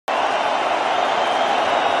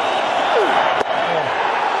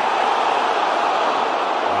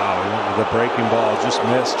breaking ball just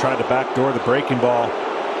missed. Tried to backdoor the breaking ball.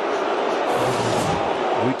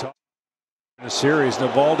 We talked in the series.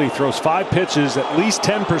 Navaldi throws 5 pitches, at least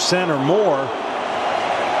 10% or more.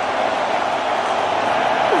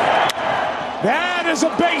 That is a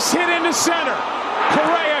base hit into center.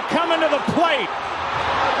 Correa coming to the plate.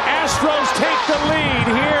 Astros take the lead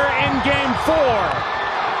here in Game 4.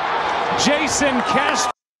 Jason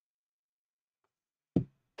Castro.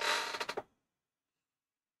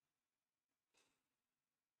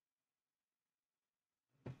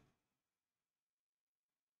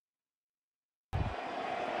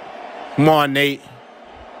 Come on, Nate.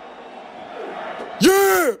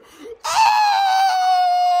 Yeah!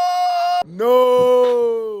 Ah!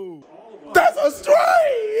 No! That's a strike!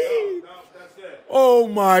 Oh,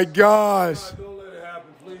 my gosh. Don't let it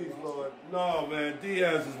happen, please, Lord. No, man.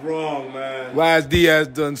 Diaz is wrong, man. Last Diaz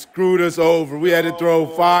done screwed us over. We had to throw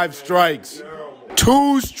 5 strikes.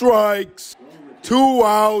 2 strikes. 2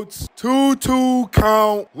 outs. 2-2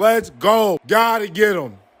 count. Let's go. Gotta get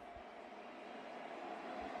him.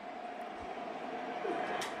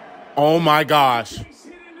 Oh, my gosh.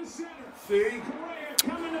 See?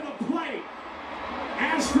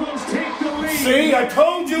 Astros take the lead. See? I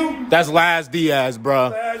told you. That's Last Diaz, bro.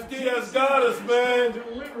 Last Diaz got us, man.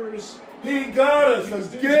 He got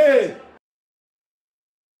us again.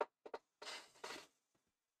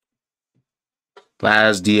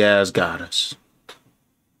 Last Diaz got us.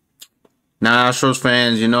 Now, Astros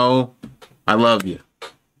fans, you know, I love you.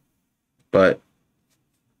 But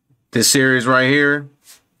this series right here,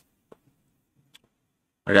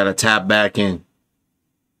 I got to tap back in.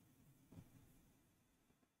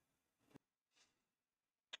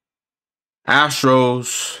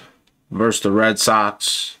 Astros versus the Red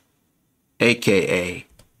Sox, a.k.a.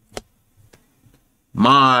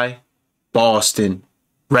 my Boston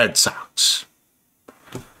Red Sox.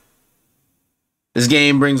 This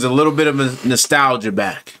game brings a little bit of a nostalgia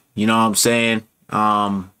back. You know what I'm saying?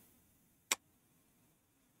 I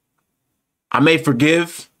may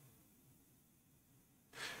forgive,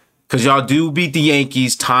 because y'all do beat the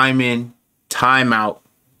Yankees time in, time out,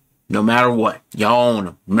 no matter what. Y'all own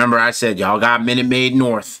them. Remember I said y'all got Minute Maid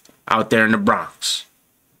North out there in the Bronx.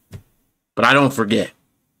 But I don't forget.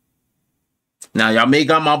 Now, y'all may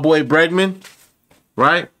got my boy Bregman,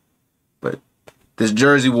 right? But this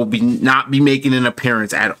jersey will not be making an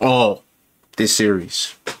appearance at all this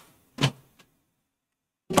series.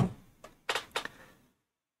 And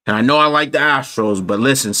I know I like the Astros, but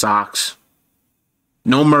listen, Sox.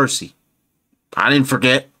 No mercy. I didn't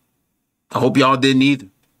forget. I hope y'all didn't either.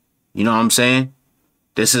 You know what I'm saying?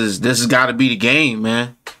 This has got to be the game,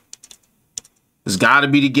 man. It's got to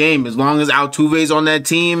be the game. As long as Altuve's on that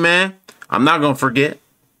team, man, I'm not going to forget.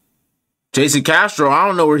 Jason Castro, I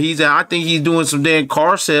don't know where he's at. I think he's doing some damn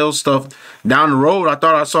car sales stuff down the road. I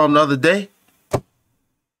thought I saw him the other day.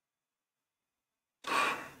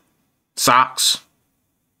 Sox.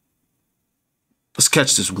 Let's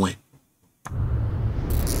catch this win.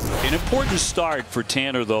 An important start for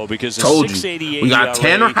Tanner, though, because a Told you. 688 We got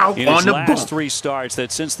Tanner Houck in on his the last bump. 3 starts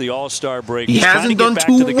that since the All-Star break. He hasn't done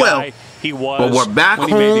too well, he was, but we're back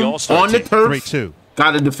home on the turf. 3-2.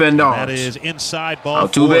 Got to defend ours. That is inside ball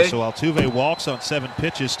Altuve. 4, so Altuve walks on 7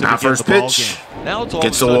 pitches to Now begin first the ball pitch. game. Now it's all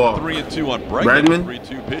Gets of a the sudden walk. 3-2 on Bregman.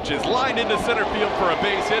 3-2 pitches lined into center field for a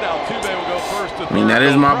base hit. Altuve will go first to third. I mean, that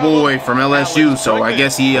is my boy from LSU, so I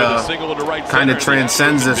guess he kind of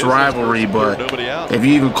transcends this rivalry, but if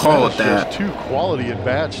you even call it that. 2 quality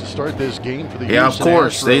at-bats to start this game for the Yeah, of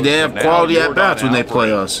course. They have quality at-bats when they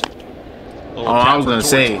play us. Oh, I was gonna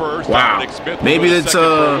say, wow. Maybe it's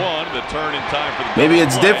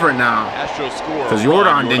different now, because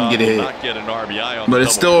Jordan didn't get a hit, but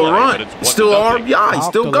it's still a run. It's still an RBI. He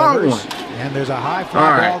still got one. And there's a high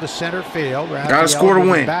fly ball to center field. Got to score to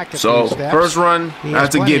win. So first run,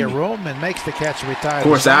 that's a gimme. Of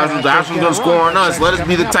course, Astros gonna score on us. Let us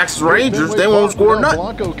be the Texas Rangers. They won't score nothing.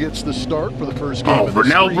 Blanco gets the start for the first game. Oh,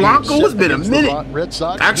 Bernal Blanco, it's been a minute.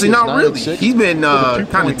 Actually, not really. He's been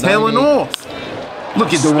kind of tailing off.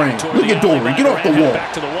 Look at Durant. Look at Dory. Get off the wall.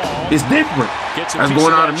 It's different. That's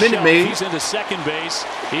going on a Minute Maid. He's into second base.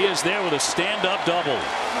 He is there with a stand-up double.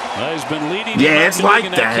 He's been leading. Yeah, it's like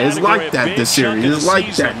that. It's like that this series. It's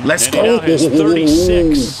like that. Let's go.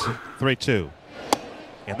 36. 3-2.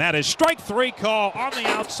 And that is strike 3 call on the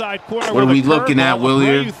outside corner. What are we looking at,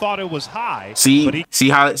 William? You thought it was high. See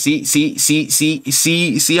how this is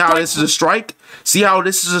a strike? See how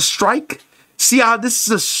this is a strike? See how this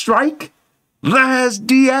is a strike? Laz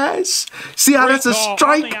Diaz. See how that's a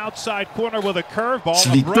strike? On the outside corner with a curveball.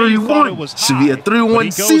 Should be 3-1. Should be a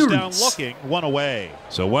 3-1 series. Down looking, one away.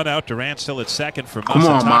 So one out. Durant still at second for Come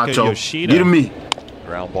on, Macho. Yoshida. Get to me.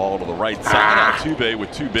 Ground ball to the right side. Altuve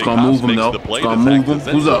with two big hops. Move him, though. It's gonna move him.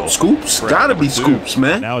 Who's up? Scoops? Gotta be Scoops,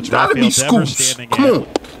 man. Now it's gotta be Scoops. Come on.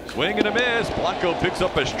 Swing and a miss. Blanco picks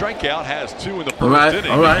up a strikeout. Has two in the first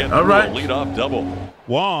inning. All right. Leadoff double.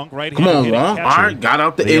 Wong, right. Come on, Wong. All right, got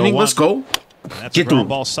out the inning. Let's go. That's Get a ground through.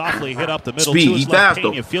 ball softly hit up the middle. Speed. To his left.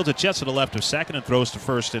 Pena Fast, fields it just to the left of second and throws to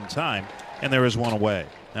first in time. And there is one away.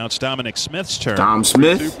 Now it's Dominic Smith's turn. Dom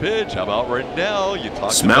Smith. 2 pitch. How about right now? You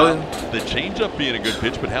talked Smell about the changeup being a good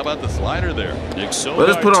pitch, but how about the slider there? Let's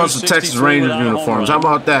put on some Texas Rangers uniforms. How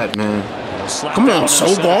about that, man? Come on,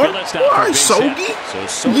 Sogard. All right, Sogi.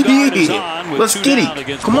 Yeah. Let's get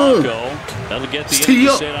it. Come on. Stay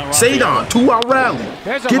up. Sadon. 2-out rally.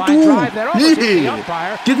 Get through.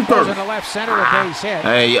 Yeah. Get the third.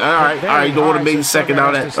 Hey, all right. Don't want to make the second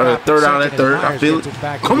out at third out at third. I feel it.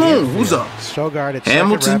 Come on. Who's up?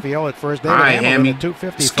 Hamilton. Raphael at first. All right, Hammy.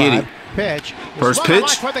 Skitty. Pitch. First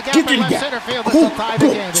pitch. Get to the gap.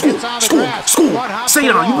 School. Say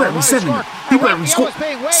it on. You better be sending me. You better be score.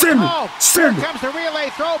 Send me. Send me. Comes the relay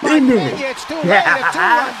throw by In there. Pena. It's too late. A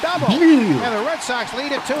 2-1 double. Yeah. And the Red Sox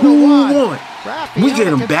lead it 2-1. Who won? Raphael We get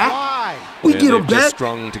him can back. fly. We get him back.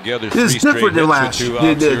 Strung together It's different than last year.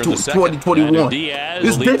 2021.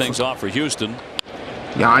 It's different. Things off for Houston.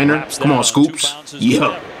 Yiner. Come on, Scoops.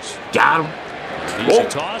 Yeah. Got him. Oh,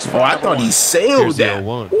 I thought he sailed that.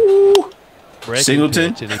 Ooh.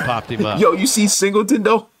 Singleton. And he popped him up. Yo, you see Singleton,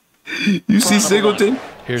 though? You see Singleton?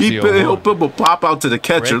 He'll pop out to the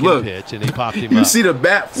catcher. Look. Pitch and he popped him you up. see the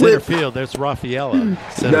bat Center flip. field, there's Rafaela.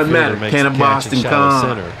 Doesn't matter. Cannon Boston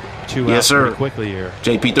Con. Yes, sir. Quickly here.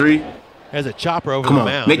 JP3. There's a chopper over Come the on,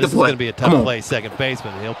 mound. Make this the play. is going to be a tough play, second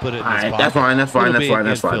baseman. He'll put it in his pocket. That's fine. That's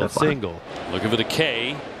fine. Single. Looking for the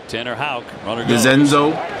K. Tanner Houck. Runner goes.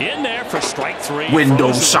 Dezenzo. In there for strike 3.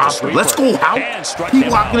 Window shopper. Let's go, Houck. Keep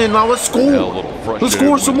locking in now. Let's score. Let's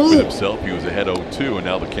score some more. Himself, he was ahead 0-2, and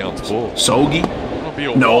now the count's full. Sogi.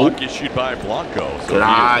 No. Issued by Blanco. Good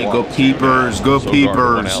eye. Good peepers. Good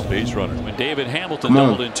peepers. When David Hamilton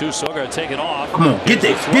doubled in 2, Sogard taking off. Come on. Get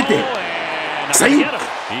there. See?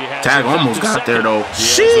 Tag almost got there, though.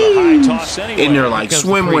 Sheesh. In there like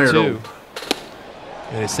swimwear, though.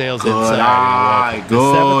 And it sails good inside. Eye,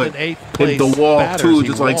 good. Hit the wall, too,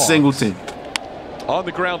 just like Singleton. On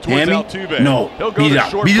the ground towards Altuve. No. Beat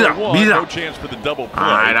it out. No chance for the double play. All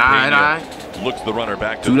right. Looks the runner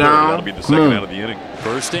back to Two third. down. That'll be the second out of the inning.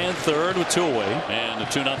 First and third with 2 away. And the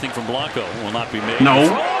 2-0 from Blanco will not be made. No.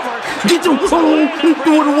 Get the ball. He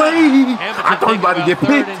threw it away. I thought he was about to get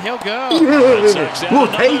picked. Yeah. We'll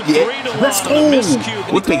take it. Let's go.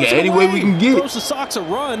 We'll take it any way we can get. That's a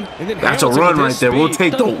run right there. We'll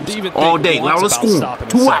take those all day. Now let's score.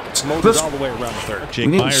 2 outs. Let's Jake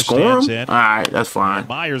Myers score stands him. in. All right, that's fine.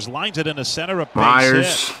 Myers lines it in the center of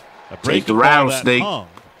Myers. Take the rattlesnake.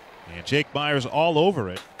 And Jake Myers all over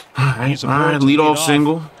it. All right, lead off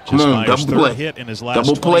single. Come on, double play.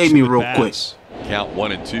 Double play me real quick. Count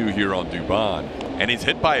 1 and 2 here on Dubon. And he's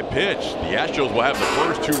hit by a pitch. The Astros will have the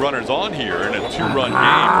first 2 runners on here in a 2-run game.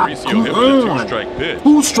 Mauricio hit with a 2-strike pitch.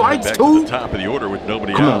 2 strikes, back to the top of the order with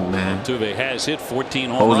nobody out. Come on, man. Altuve has hit 14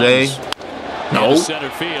 home Jose. runs. No.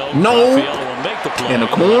 No. In the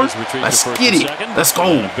corner. Let's get it. Let's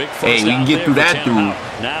go. Hey, we can get through that dude.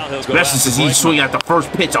 Especially since he's swinging at the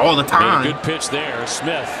first pitch all the time. Good pitch there.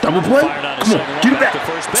 Smith. Double play. Come on. Get it back.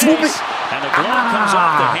 Swoop it. And the glove comes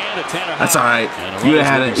off the hand of Tanner Houck. That's all right.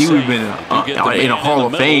 He would have been in a Hall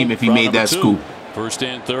of Fame if he made that scoop. First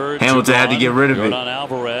and third. Hamilton had to get rid of it.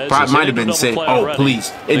 Probably might have been said, oh,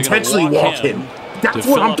 please. Intentionally walk him. That's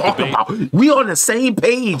what I'm talking about. We on the same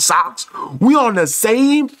page, Sox. We on the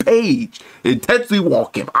same page. Intentionally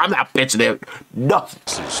walk him. I'm not pitching it.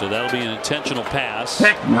 Nothing. So that'll be an intentional pass.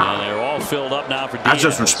 Heck nah. And they're all filled up now for Diaz. That's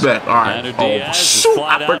just respect. All right. Oh, shoot.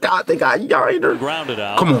 I forgot they got Yiner. Grounded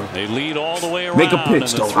out. Come on. They lead all the way around. Make a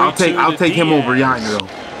pitch, though. I'll take him over Yiner, though.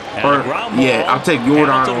 Or, yeah, I'll take Jordan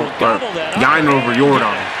or Yiner over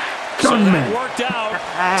Jordan. Done, man. Worked out.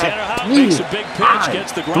 Tanner Houck makes a big pitch,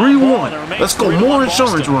 gets the ground 3-1. Let's go. More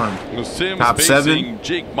insurance run. Sims top 7.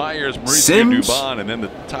 Jake Myers, Mauricio Dubon, and then the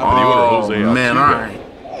top of the order, Jose. Oh, man, all right.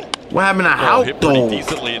 What happened to Houck, though?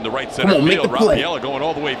 Decently in the right center Come on, make the play. Rafaela going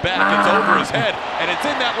all the way back. It's over his head, and it's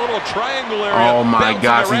in that little triangle area. Oh, my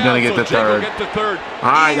gosh, he's going to get the third.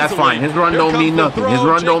 All right, that's fine. His run don't mean nothing. His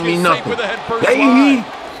run don't mean nothing. Hey,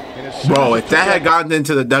 Bro, if that had gotten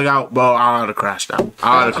into the dugout, bro, I would have crashed out.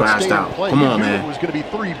 I would have crashed out. Come on, man. It was going to be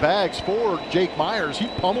 3 bags for Jake Myers. He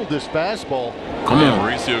pummeled this fastball. Come on.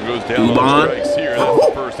 Mauricio goes down on strikes here. That's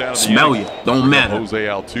the first out of the Smell you. Don't matter. Jose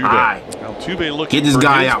Altuve. Right. Altuve looking Get this for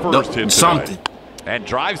guy his out. first hit Something. tonight. And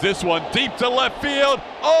drives this one deep to left field,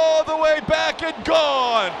 all the way back and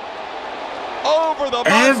gone. Over the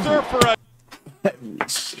monster for a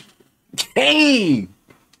game.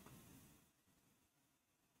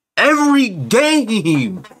 Every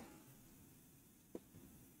game.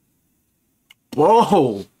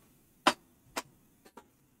 Whoa.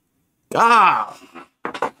 God.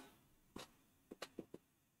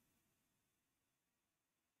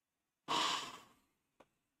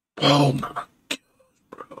 Oh my God,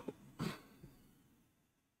 bro.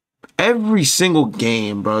 Every single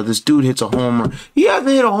game, bro, this dude hits a home run. He hasn't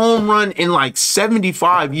hit a home run in like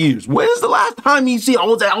 75 years. When's the last time you see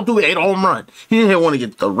Jose Altuve hit a home run? He didn't hit one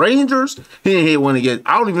against the Rangers. He didn't hit one against,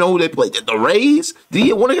 I don't even know who they played. The Rays? Did he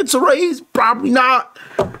hit one against the Rays? Probably not.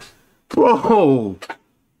 Bro.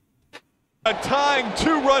 A tying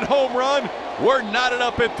 2-run home run. We're knotted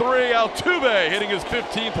up at 3. Altuve hitting his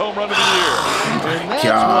 15th home run of the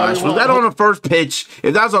year. Gosh, was that on the first pitch?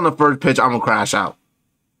 If that's on the first pitch, I'm going to crash out.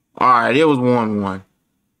 All right, it was 1-1.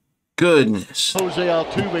 Goodness. Jose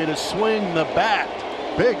Altuve to swing the bat.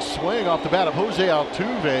 Big swing off the bat of Jose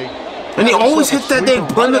Altuve. And he always hits that dang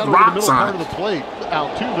Plymouth Rock sign.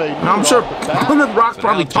 I'm sure Plymouth Rock's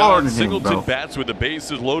probably taller than him, Singleton bro. bats with the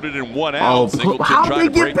bases loaded in 1 out. Oh, Singleton how trying they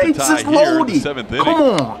to break get the bases tie here in the loaded? 7th inning. Come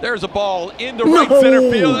on. There's a ball into right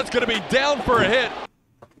center field. That's going to be down for a hit.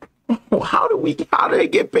 How did they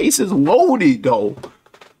get bases loaded though,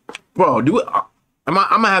 bro? I'm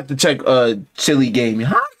gonna have to check Chili Gaming.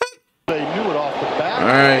 Huh? They knew it off the bat. All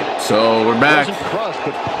right, so we're back.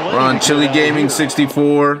 We're on Chili Gaming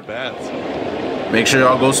 64. Make sure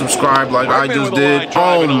y'all go subscribe like I just did.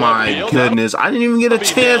 Oh my goodness, I didn't even get a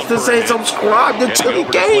chance to say subscribe to Chili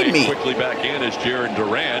Gaming.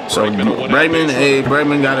 So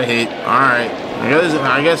Bregman got a hit. All right,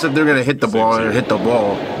 I guess if they're gonna hit the ball, they'll hit the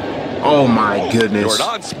ball. Oh my goodness.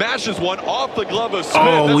 Jordan smashes one off the glove of Smith.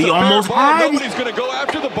 Oh, we almost had it. Nobody's going to go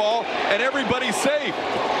after the ball, and everybody's safe.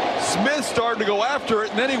 Smith started to go after it,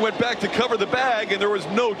 and then he went back to cover the bag, and there was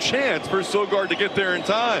no chance for Sogard to get there in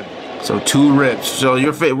time. So 2 rips. So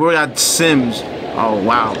we got Sims. Oh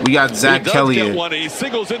wow, we got Zach Kelly. He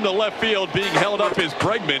singles into left field, being held up is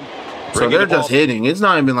Bregman. So they're just hitting. It's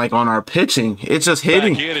not even like on our pitching. It's just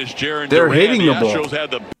hitting. They're hitting the ball.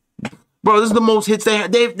 Bro, this is the most hits they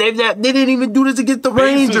had. They didn't even do this against the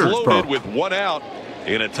Rangers, bro. With 1 out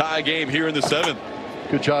in a tie game here in the 7th.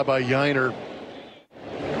 Good job by Yiner.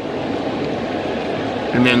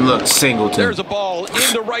 And then look, Singleton. There's a ball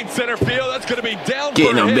into right center field. That's going to be down.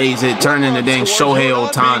 Getting a base hit, turning the dang Shohei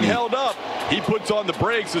Ohtani. Held up. He puts on the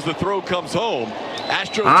brakes as the throw comes home.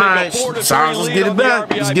 Astros all right, Sounds, let's get it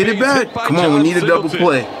back. Let's get it back. Come on, we need a double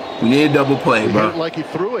play. We need a double play, bro. Like he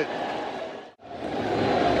threw it.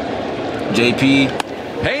 JP.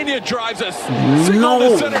 Pena drives us single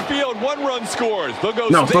to center field. 1 run scores. They'll go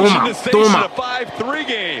station to station, a 5-3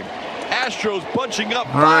 game. Astros bunching up.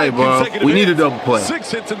 All right, bro. We need a double play.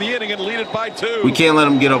 6 hits in the inning and lead it by 2. We can't let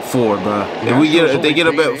them get up 4, bro. If they get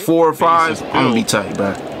up at 4 or 5, I'm gonna be tight,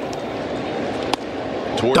 bro.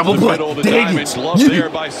 Double play. Dang it. There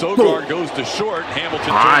by Sogard goes to short.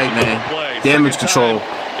 Hamilton. All right, man. Damage control.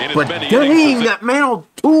 But dang, that man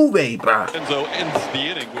Altuve, bro. Enzo ends the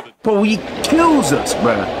inning with it. Bro, he kills us,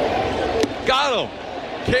 bro. Got him.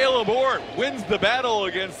 Caleb Ort wins the battle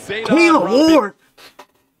against St. Caleb Ort?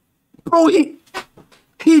 Bro, he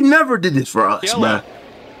never did this for us, bro.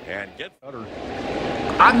 And get better.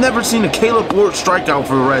 I've never seen a Caleb Ort strikeout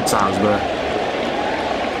for the Red Sox, bro.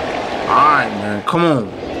 All right, man. Come on.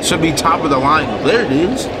 Should be top of the lineup. There it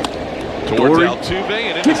is. Towards Altuve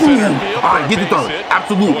and get to him. All right, get the throw.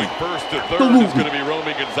 Absolutely. Going first to third is going to be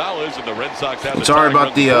Romy Gonzalez, and the Red Sox have the sorry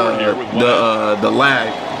about the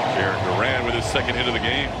lag. Jaron Duran with his 2nd hit of the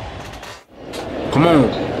game. Come on,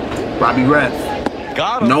 Robbie Ref.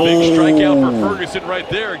 Got him. No. Big strikeout for Ferguson right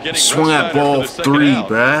there. Getting swung at ball 3,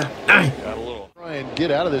 bruh. Try and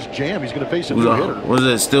get out of this jam. He's going to face a new hitter. Was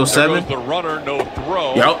it still 7? The runner, no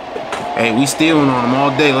throw. Yep. Hey, we stealing on him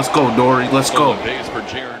all day. Let's go, Dory. Let's go. Base for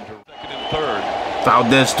Jaron. 2nd and 3rd.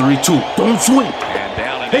 Valdez 3-2. Don't swing. And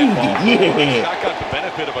down and yeah. Scott got the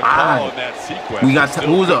benefit of a call in that sequence. We got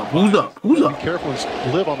who's up? Who's up? Who's up? Be careful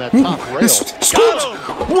and live on that top rail.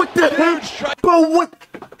 What the heck? Bro, what?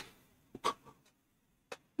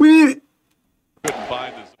 We need it. You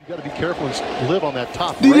got to be careful and live on that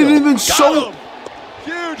top rail. They didn't even show.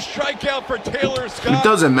 Huge strikeout for Taylor Scott. It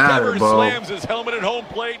doesn't matter, Devers bro. slams his helmet at home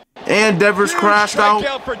plate. And Devers crashed out.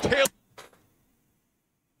 For Taylor.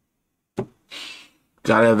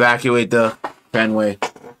 Gotta evacuate the Fenway.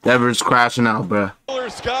 Devers crashing out, bro. Taylor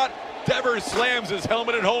Scott, Devers slams his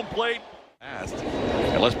helmet at home plate.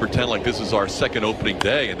 And let's pretend like this is our second opening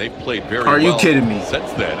day, and they've played very well. Are you kidding me?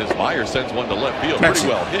 Since then, as Meyer sends one to left field, pretty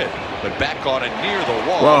well hit, but back on it near the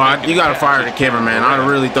wall. Well, you gotta fire the cameraman. I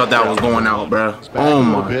really thought that was going out, bro. Oh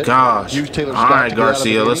my gosh. All right,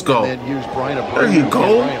 Garcia, let's go. There you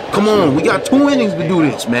go. Come on, we got 2 innings to do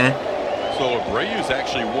this, man. So Abreu's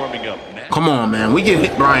actually warming up now. Come on, man. We can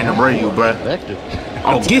hit Brian Abreu, bro.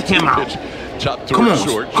 Oh, get him out. Come on,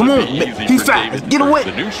 short. come on. He's fast. Get away.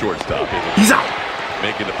 The new shortstop. He's out.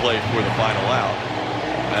 Making the play for the final out.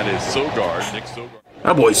 That is Sogard, Nick Sogard.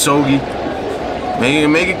 That boy Sogi.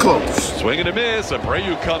 Make it close. Swing and a miss.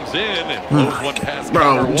 Abreu comes in and blows one past.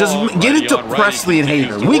 Bro, just get it to Presley and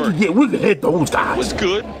Hader. We can hit those guys. Was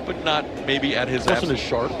good, but not maybe at his Wasn't as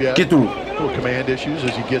sharp. Yeah. Get through. Little command issues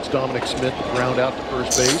as he gets Dominic Smith to ground out to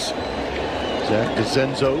first base. Zach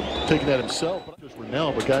DeZenzo taking that himself. Not just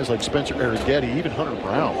Rennell, but guys like Spencer Arrighetti, even Hunter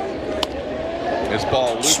Brown. This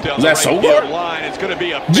ball looped down That's the right Sogard? field line. It's going to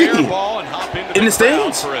be a fair ball and hop into in the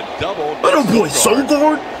stands for a double. Little boy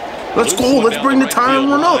Sogard. Let's go. Let's bring the time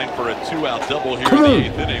one up. For a 2-out double here Come in on. the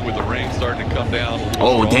 8th inning with the rain starting to come down.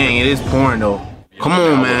 Oh, dang. It is pouring, though. Come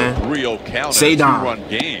on, man. Say down.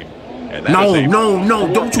 No.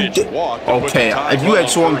 Don't you get. Okay, if you had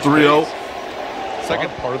swung 3-0.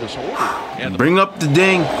 Second part of this order. Bring up the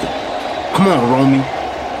ding. Come on, Romy.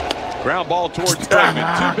 Ground ball towards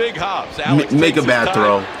Bregman. 2 big hops. Make a bad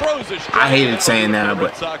throw. I hated saying that,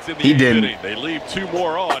 but he didn't. They leave 2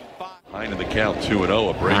 more on. 9 in the count, 2-0.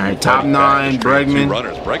 All right, top 9, Bregman.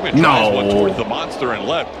 Bregman tries one towards the monster and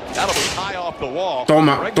left. That'll be high off the wall. Throw him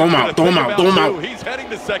out. He's heading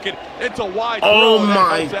to second. It's a wide Oh throw.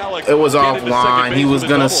 my! It was offline. He was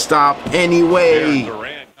gonna stop anyway.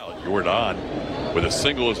 Jordan with a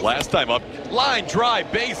single his last time up. Line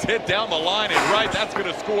drive, base hit down the line and right. That's going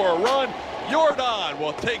to score a run. Jordan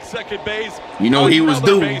will take second base. You know he was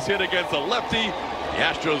due. Base hit against a lefty. The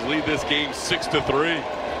Astros lead this game 6-3.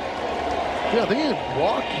 Yeah, they had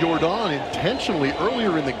walked Jordan intentionally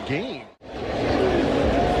earlier in the game.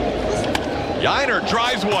 Yiner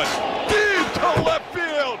drives one deep to left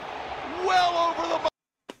field. Well over the.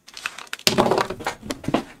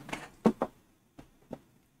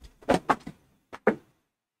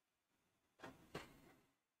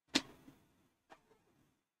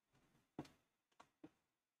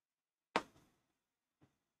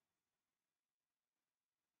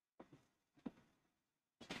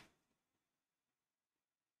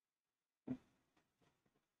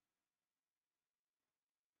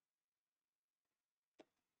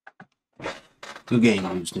 Good game,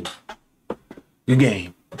 Houston. Good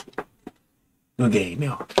game. Good game,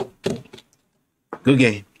 y'all. Good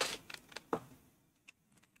game.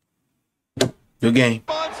 Good game.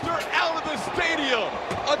 Monster out of the stadium.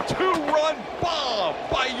 A 2-run bomb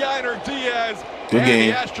by Yiner Diaz. Good game.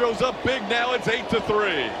 The Astros up big now. It's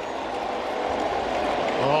 8-3.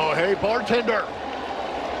 Oh, hey, bartender.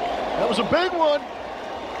 That was a big one.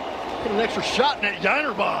 Put an extra shot in that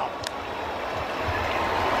Yiner bomb.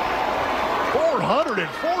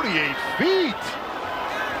 448 feet.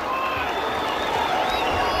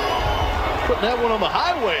 Putting that one on the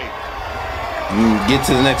highway. Get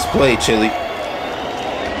to the next play, Chili.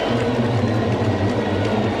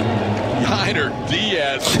 Yiner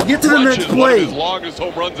Diaz. Get to the next play. One of his longest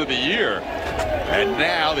home runs of the year. And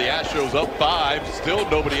now the Astros up 5. Still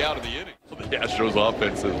nobody out of the inning. So the Astros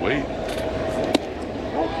offense says, wait.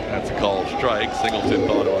 That's a called strike. Singleton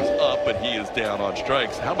thought it was up, but he is down on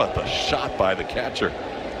strikes. How about the shot by the catcher?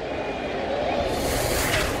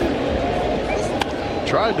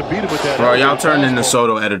 Tried to beat him with that. Bro, y'all turned into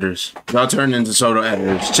Soto editors. Y'all turned into Soto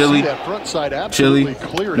editors. Chili. Chili.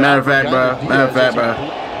 Matter of fact, bro.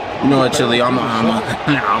 You know what, Chili? I'm off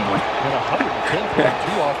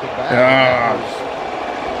the bat.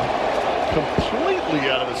 Completely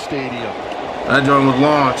out of the stadium. That joint was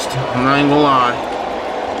launched. I'm not even gonna lie.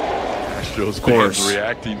 Astros fans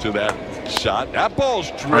reacting to that shot. That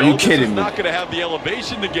ball's drilled. Are you kidding me? Not going to have the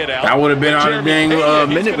elevation to get out. That would have been on a dang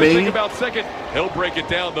Minute Maid. Think about second. He'll break it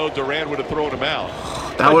down though. Durant would have thrown him out.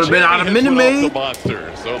 That would have been on a Minute Maid. The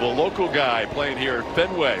monster. So the local guy playing here at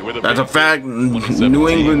Fenway with a. That's a fact. New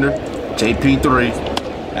Englander. JP3.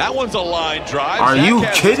 That one's a line drive. Are you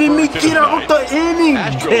kidding me? Get out the inning,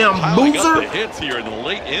 damn boozer. The hits here in the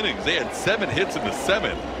late innings. They had 7 hits in the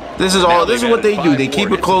 7th. This is all. This is what they do. They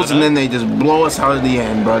keep it close and then they just blow us out at the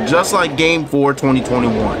end, bro. Just like Game 4,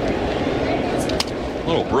 2021.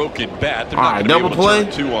 little broken bat. They're All not right, going to be able double play.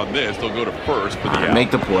 to turn 2 on this. They'll go to first for the All right, out.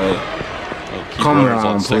 make the play. They'll keep Come runners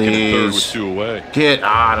on, second and third with please. 2 away. Get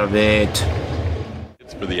out of it.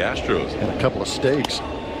 It's for the Astros. And a couple of stakes.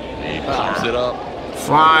 He pumps it up.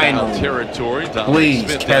 Final Foul territory. Dominic Please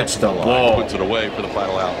Smith catch down the line, ball. puts it away for the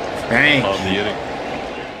final out Thank of the you. inning.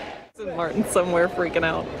 Martin somewhere freaking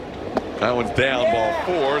out. That one's down, ball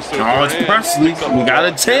 4. So Oh, it's Durant Presley. picks up We got a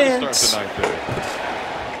ball to chance. start the 9th inning.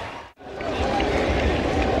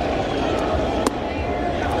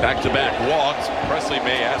 Back-to-back walks. Presley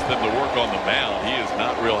may ask them to work on the mound. He is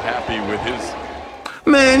not real happy with his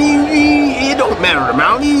Man, it don't matter the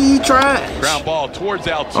amount. He tried. ground ball towards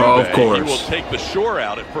Altuve. Oh, of course. He will take the shore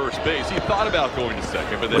out at first base. He thought about going to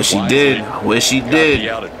second, but then Wish he wisely did. Wish he got did. the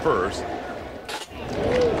out at first.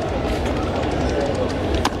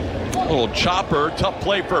 Little chopper, tough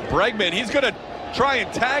play for Bregman. He's going to try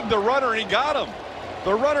and tag the runner, and he got him.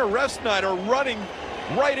 The runner, Refsnyder, running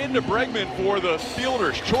right into Bregman for the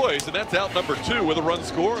fielder's choice, and that's out number 2 with a run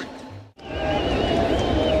scoring.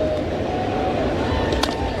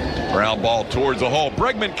 Ground ball towards the hole.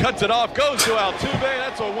 Bregman cuts it off, goes to Altuve.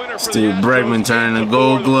 That's a winner for the Dude, Astros. Bregman turning the 8-4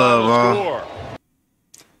 gold the glove, final score.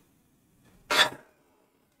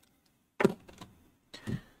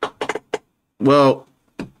 Well,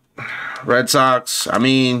 Red Sox, I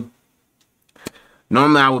mean,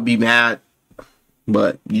 normally I would be mad,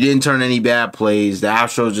 but you didn't turn any bad plays. The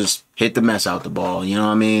Astros just hit the mess out the ball. You know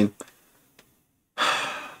what I mean?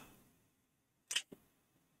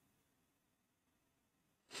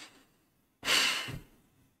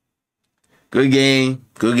 Good game,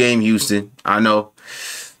 Houston. I know.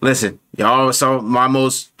 Listen, y'all saw my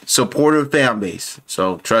most supportive fan base,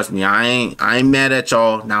 so trust me, I ain't mad at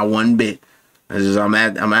y'all, not one bit. It's just I'm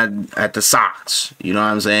at the Sox. You know what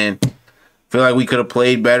I'm saying? Feel like we could have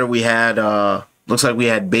played better. We had looks like we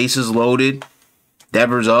had bases loaded.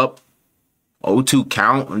 Devers up, 0-2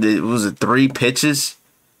 count. It was 3 pitches.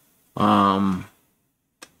 Had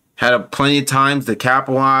plenty of times to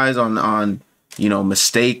capitalize on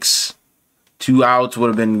mistakes. 2 outs would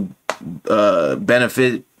have been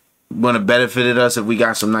benefited us if we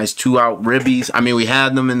got some nice 2-out ribbies. I mean, we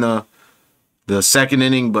had them in the second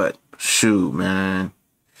inning, but shoot, man,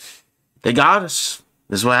 they got us.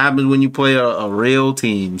 This is what happens when you play a real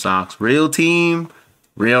team, Sox. Real team,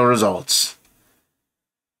 real results.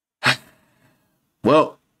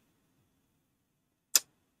 Well,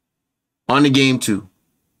 on to game 2.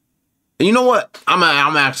 And you know what? I'm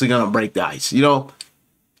actually gonna break the ice. You know,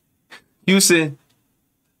 Houston,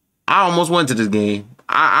 I almost went to this game.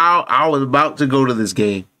 I was about to go to this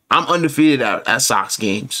game. I'm undefeated at Sox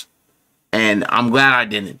games, and I'm glad I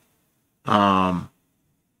didn't.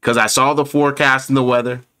 Because I saw the forecast and the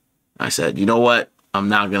weather. I said, you know what? I'm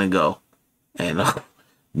not gonna go. And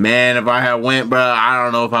man, if I had went, bro, I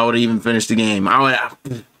don't know if I would have even finished the game. I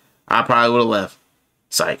probably would have left.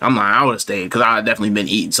 It's like I would have stayed because I would definitely been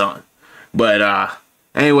eating something. But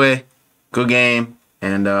anyway, good game,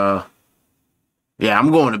 and yeah,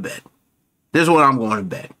 I'm going to bed. This is when I'm going to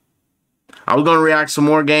bed. I was going to react to some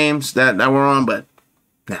more games that were on, but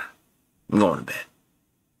nah, I'm going to bed.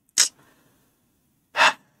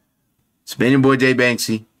 It's been your boy Jay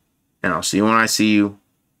Banksy, and I'll see you when I see you.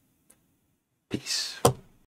 Peace.